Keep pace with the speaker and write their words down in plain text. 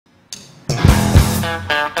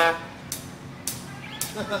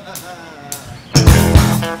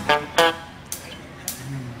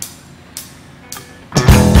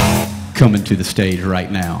Coming to the stage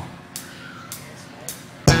right now.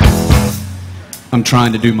 I'm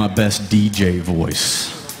trying to do my best DJ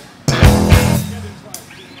voice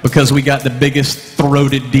because we got the biggest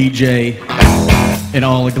throated DJ in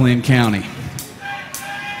all of Glenn County.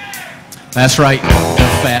 That's right, the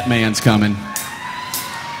fat man's coming.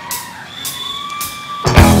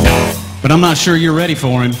 But I'm not sure you're ready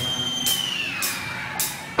for him.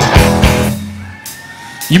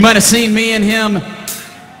 You might have seen me and him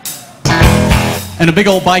and a big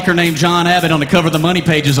old biker named John Abbott on the cover of the Money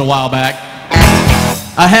pages a while back.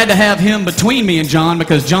 I had to have him between me and John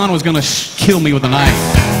because John was going to kill me with a knife.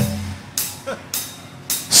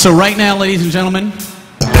 So right now, ladies and gentlemen,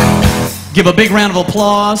 give a big round of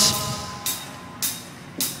applause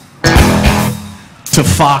to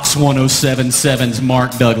Fox 107.7's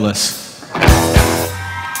Mark Douglas,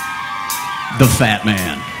 the fat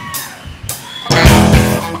man.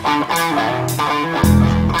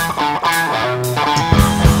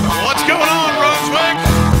 What's going on, Brunswick?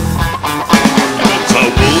 I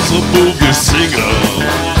was a boogie singer,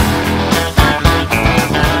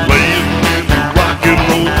 playing in the rock and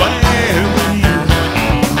roll band.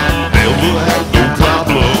 Never had no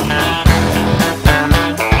problem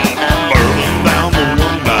burning down the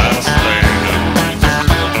one-night stand.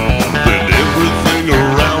 Then everything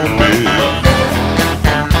around me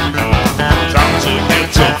tried to get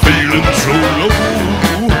to feeling so low.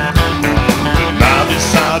 And I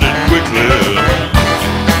decided quickly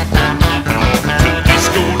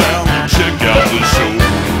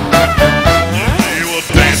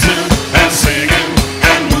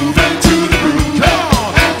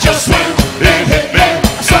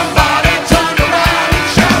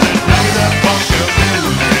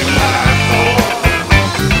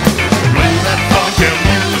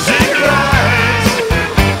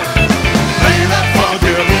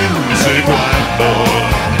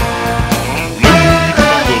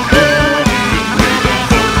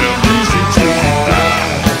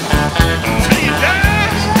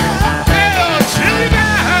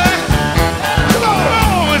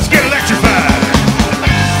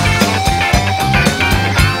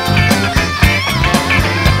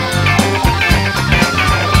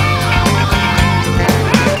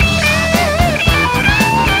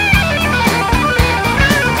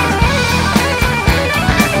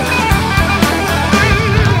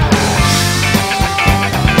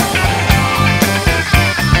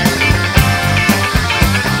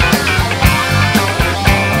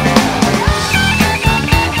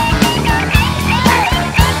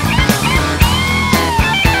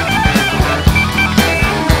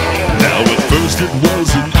it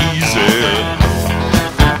wasn't easy,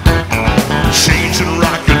 changing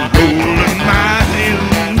rock and roll in my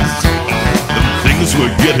hands, and things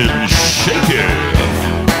were getting shaky.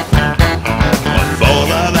 I thought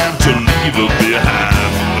I'd have to leave it behind.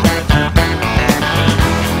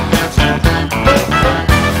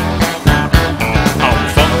 I'm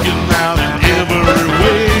funking out in every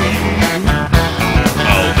way.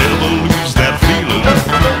 I'll never lose that feeling.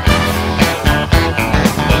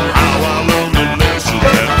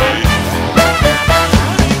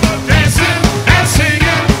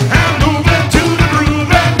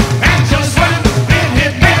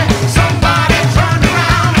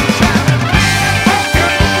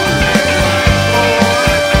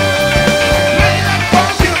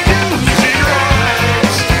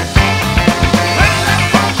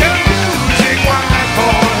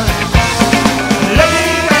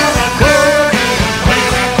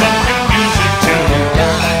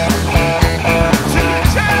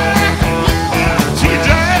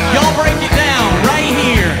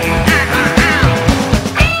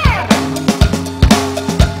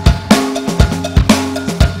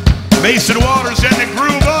 Mason Waters and the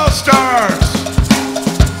Groove Allstars.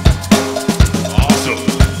 Awesome.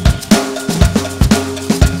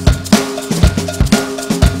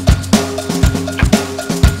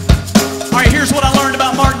 All right, here's what I learned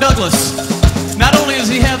about Mark Douglas. Not only does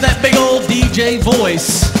he have that big old DJ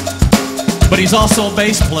voice, but he's also a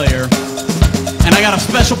bass player. And I got a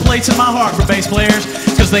special place in my heart for bass players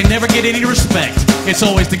because they never get any respect. It's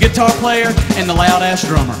always the guitar player and the loud-ass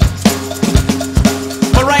drummer.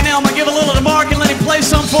 But right now, I'm going to give a little to Mark and let him play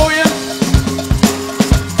some for you.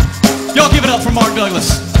 Y'all give it up for Mark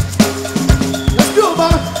Douglas. Let's do it,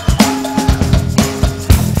 Mark.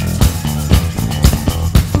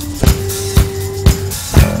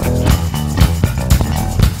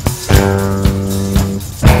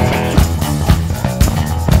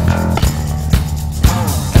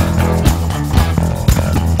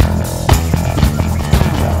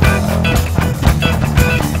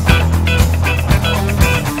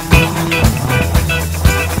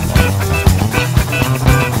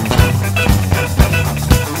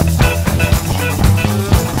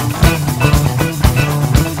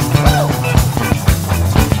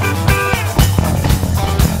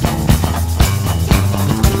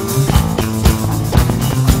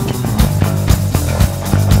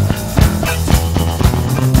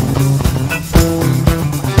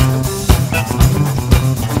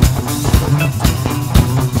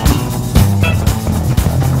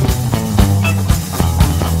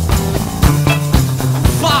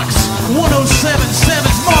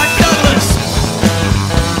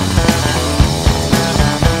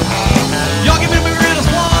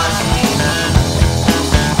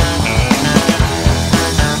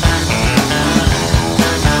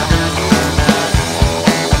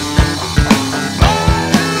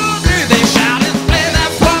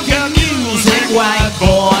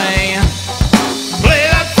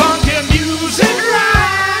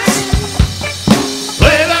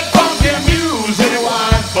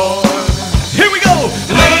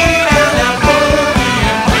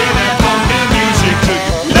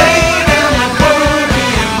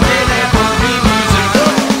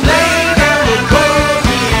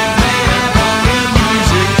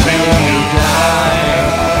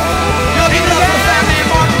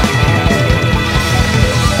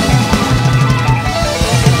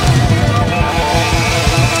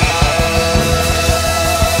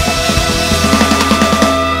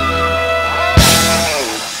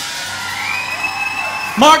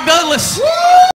 Mark Douglas.